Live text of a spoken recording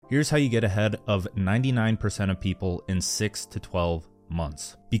Here's how you get ahead of 99% of people in 6 to 12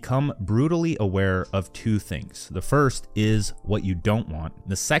 months. Become brutally aware of two things. The first is what you don't want.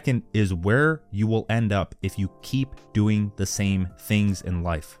 The second is where you will end up if you keep doing the same things in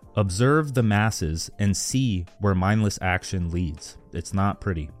life. Observe the masses and see where mindless action leads. It's not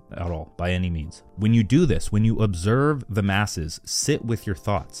pretty at all, by any means. When you do this, when you observe the masses, sit with your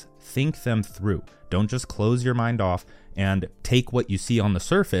thoughts, think them through. Don't just close your mind off and take what you see on the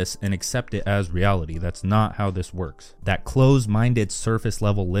surface and accept it as reality. That's not how this works. That closed-minded surface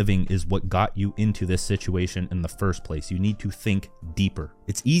level living is what got you into this situation in the first place. You need to think deeper.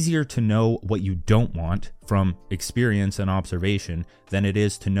 It's easier to know what you don't want from experience and observation than it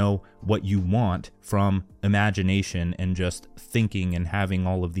is to know what you want from imagination and just thinking and having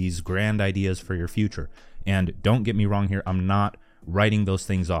all of these grand ideas for your future. And don't get me wrong here, I'm not writing those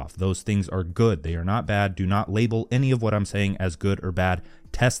things off. Those things are good. They are not bad. Do not label any of what I'm saying as good or bad.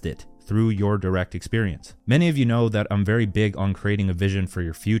 Test it through your direct experience. Many of you know that I'm very big on creating a vision for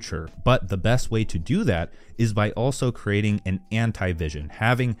your future, but the best way to do that is by also creating an anti-vision,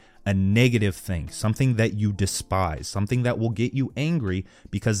 having a negative thing, something that you despise, something that will get you angry,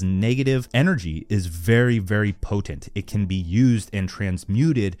 because negative energy is very, very potent. It can be used and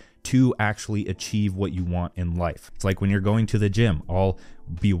transmuted to actually achieve what you want in life. It's like when you're going to the gym, I'll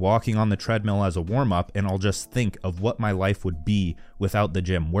be walking on the treadmill as a warm-up and I'll just think of what my life would be without the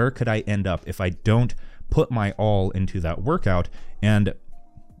gym. Where could I end up if I don't put my all into that workout? And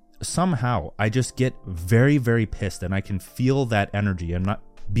somehow I just get very, very pissed, and I can feel that energy. I'm not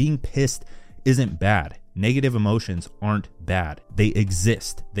being pissed isn't bad. Negative emotions aren't bad. They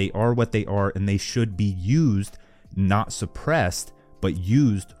exist. They are what they are, and they should be used, not suppressed, but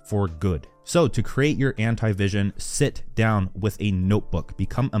used for good. So to create your anti-vision, sit down with a notebook.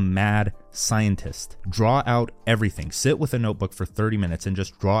 Become a mad scientist. Draw out everything. Sit with a notebook for 30 minutes and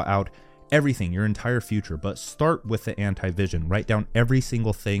just draw out everything, your entire future. But start with the anti-vision. Write down every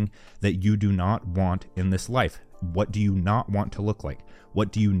single thing that you do not want in this life. What do you not want to look like?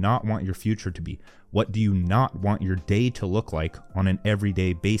 What do you not want your future to be? What do you not want your day to look like on an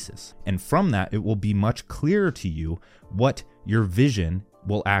everyday basis? And from that, it will be much clearer to you what your vision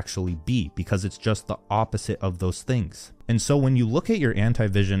will actually be, because it's just the opposite of those things. And so when you look at your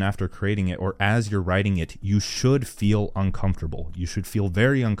anti-vision after creating it, or as you're writing it, you should feel uncomfortable. You should feel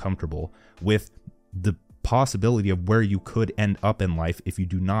very uncomfortable with the possibility of where you could end up in life if you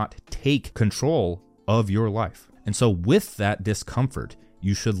do not take control of your life. And so with that discomfort,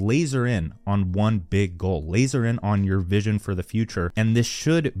 you should laser in on one big goal, laser in on your vision for the future. And this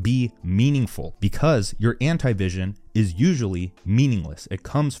should be meaningful, because your anti-vision is usually meaningless. It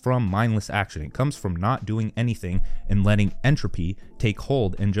comes from mindless action. It comes from not doing anything and letting entropy take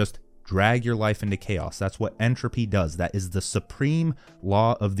hold and just drag your life into chaos. That's what entropy does. That is the supreme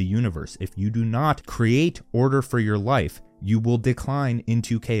law of the universe. If you do not create order for your life, you will decline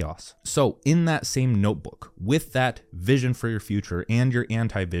into chaos. So in that same notebook, with that vision for your future and your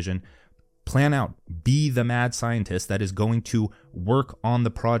anti-vision, plan out, be the mad scientist that is going to work on the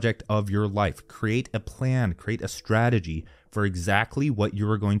project of your life. Create a plan, create a strategy for exactly what you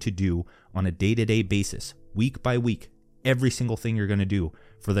are going to do on a day-to-day basis, week by week, every single thing you're going to do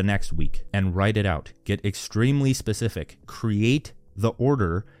for the next week, and write it out. Get extremely specific. Create the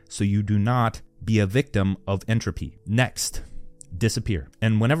order so you do not be a victim of entropy. Next, disappear.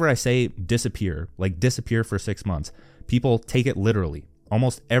 And whenever I say disappear, like disappear for 6 months, people take it literally.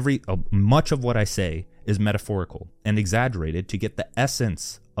 Almost much of what I say is metaphorical and exaggerated to get the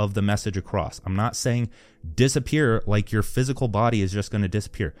essence of the message across. I'm not saying disappear like your physical body is just going to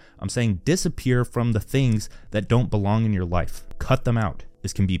disappear. I'm saying disappear from the things that don't belong in your life. Cut them out.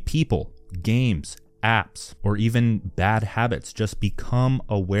 This can be people, games, apps, or even bad habits. Just become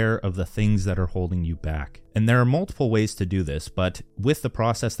aware of the things that are holding you back. And there are multiple ways to do this, but with the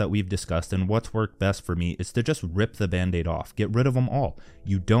process that we've discussed and what's worked best for me is to just rip the band-aid off. Get rid of them all.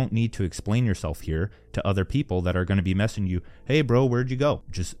 You don't need to explain yourself here to other people that are going to be messaging you, hey bro, where'd you go?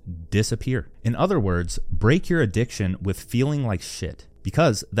 Just disappear. In other words, break your addiction with feeling like shit,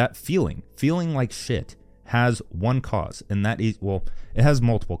 because that feeling like shit has one cause, and that is, well, it has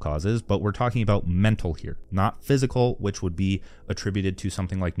multiple causes, but we're talking about mental here, not physical, which would be attributed to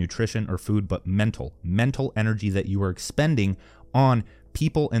something like nutrition or food, but mental energy that you are expending on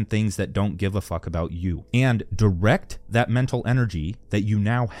people and things that don't give a fuck about you, and direct that mental energy that you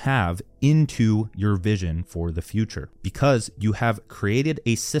now have into your vision for the future, because you have created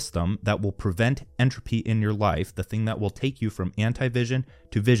a system that will prevent entropy in your life, the thing that will take you from anti-vision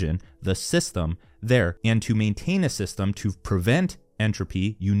to vision, the system there. And to maintain a system to prevent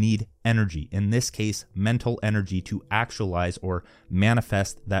entropy, you need energy. In this case, mental energy to actualize or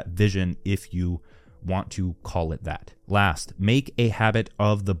manifest that vision, if you want to call it that. Last, make a habit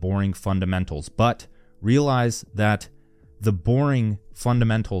of the boring fundamentals, but realize that the boring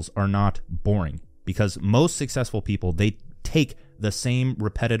fundamentals are not boring, because most successful people, they take the same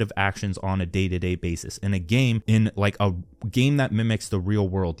repetitive actions on a day-to-day basis. In a game, in like a game that mimics the real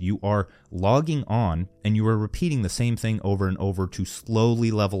world, you are logging on and you are repeating the same thing over and over to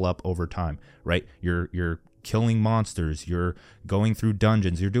slowly level up over time, right? You're killing monsters, you're going through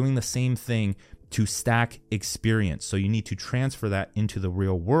dungeons, you're doing the same thing to stack experience. So you need to transfer that into the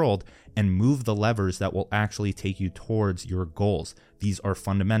real world and move the levers that will actually take you towards your goals. These are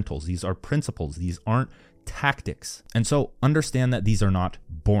fundamentals, these are principles, these aren't tactics. And so understand that these are not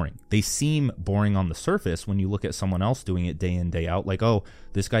boring. They seem boring on the surface when you look at someone else doing it day in, day out. Like, oh,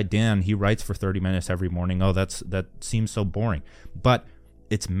 this guy Dan, he writes for 30 minutes every morning. Oh, that seems so boring. But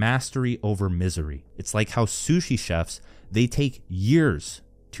it's mastery over misery. It's like how sushi chefs, they take years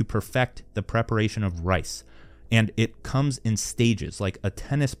to perfect the preparation of rice. And it comes in stages. Like a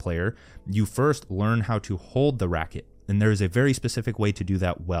tennis player, you first learn how to hold the racket. And there is a very specific way to do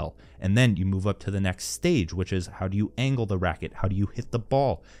that well. And then you move up to the next stage, which is how do you angle the racket? How do you hit the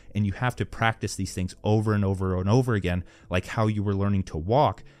ball? And you have to practice these things over and over and over again, like how you were learning to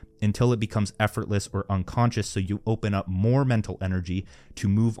walk, until it becomes effortless or unconscious. So you open up more mental energy to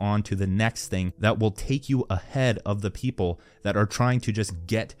move on to the next thing that will take you ahead of the people that are trying to just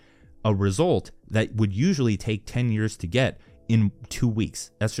get a result that would usually take 10 years to get in 2 weeks.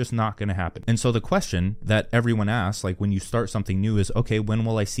 That's just not going to happen. And so the question that everyone asks, like when you start something new, is, okay, when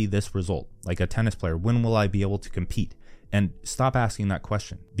will I see this result? Like a tennis player, when will I be able to compete? And stop asking that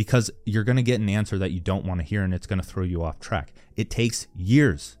question, because you're going to get an answer that you don't want to hear, and it's going to throw you off track. It takes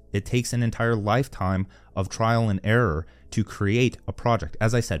years. It takes an entire lifetime of trial and error to create a project.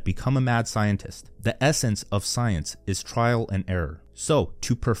 As I said, become a mad scientist. The essence of science is trial and error. So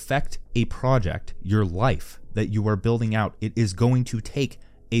to perfect a project, your life that you are building out, it is going to take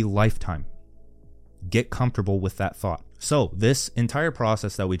a lifetime. Get comfortable with that thought. So this entire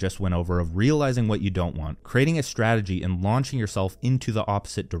process that we just went over of realizing what you don't want, creating a strategy and launching yourself into the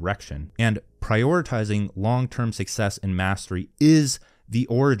opposite direction, and prioritizing long-term success and mastery is the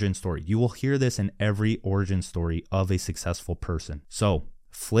origin story. You will hear this in every origin story of a successful person. So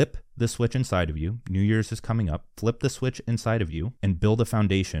flip the switch inside of you. New Year's is coming up. Flip the switch inside of you and build a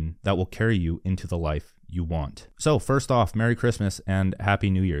foundation that will carry you into the life you want. So first off, Merry Christmas and Happy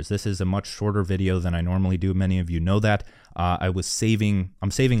New Year's. This is a much shorter video than I normally do. Many of you know that. I'm saving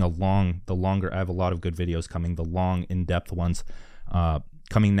the longer, I have a lot of good videos coming, the long, in-depth ones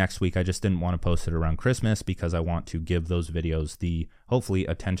coming next week. I just didn't want to post it around Christmas because I want to give those videos the, hopefully,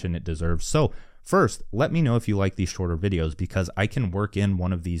 attention it deserves. So first, let me know if you like these shorter videos, because I can work in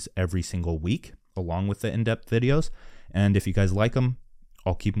one of these every single week along with the in-depth videos. And if you guys like them,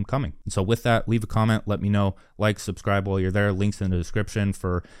 I'll keep them coming. So with that, leave a comment, let me know, like, subscribe while you're there. Links in the description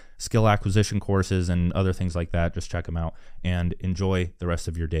for skill acquisition courses and other things like that. Just check them out and enjoy the rest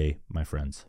of your day, my friends.